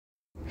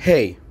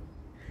Hey,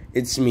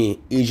 it's me,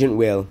 Agent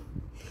Will.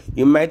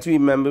 You might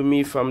remember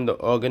me from the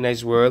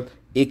organized world,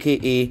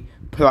 aka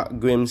Plot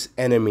Grimm's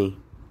enemy.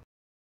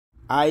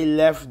 I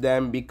left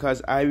them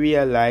because I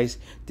realized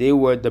they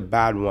were the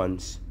bad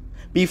ones.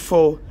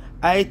 Before,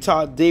 I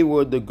thought they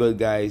were the good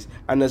guys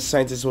and the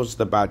scientists was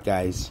the bad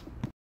guys.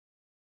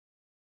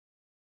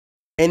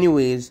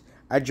 Anyways,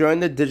 I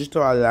joined the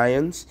Digital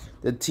Alliance,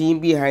 the team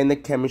behind the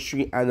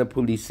chemistry and the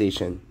police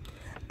station.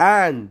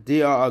 And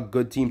they are a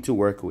good team to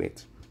work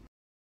with.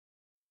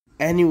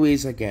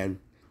 Anyways, again,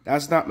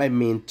 that's not my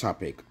main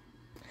topic.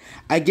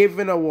 I gave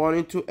a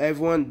warning to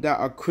everyone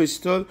that a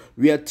crystal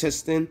we are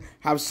testing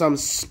have some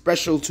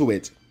special to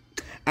it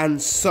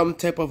and some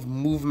type of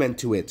movement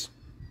to it.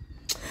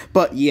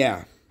 But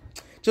yeah,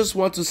 just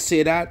want to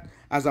say that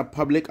as a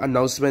public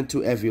announcement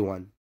to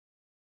everyone.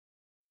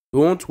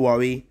 Don't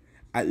worry,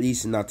 at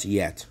least not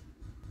yet.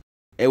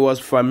 It was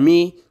from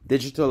me,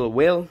 Digital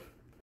Will.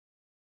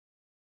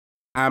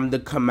 I'm the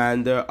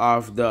commander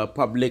of the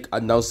public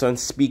announcement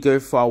speaker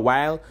for a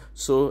while,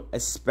 so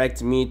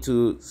expect me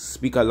to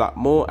speak a lot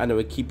more and I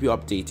will keep you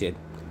updated.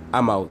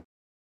 I'm out.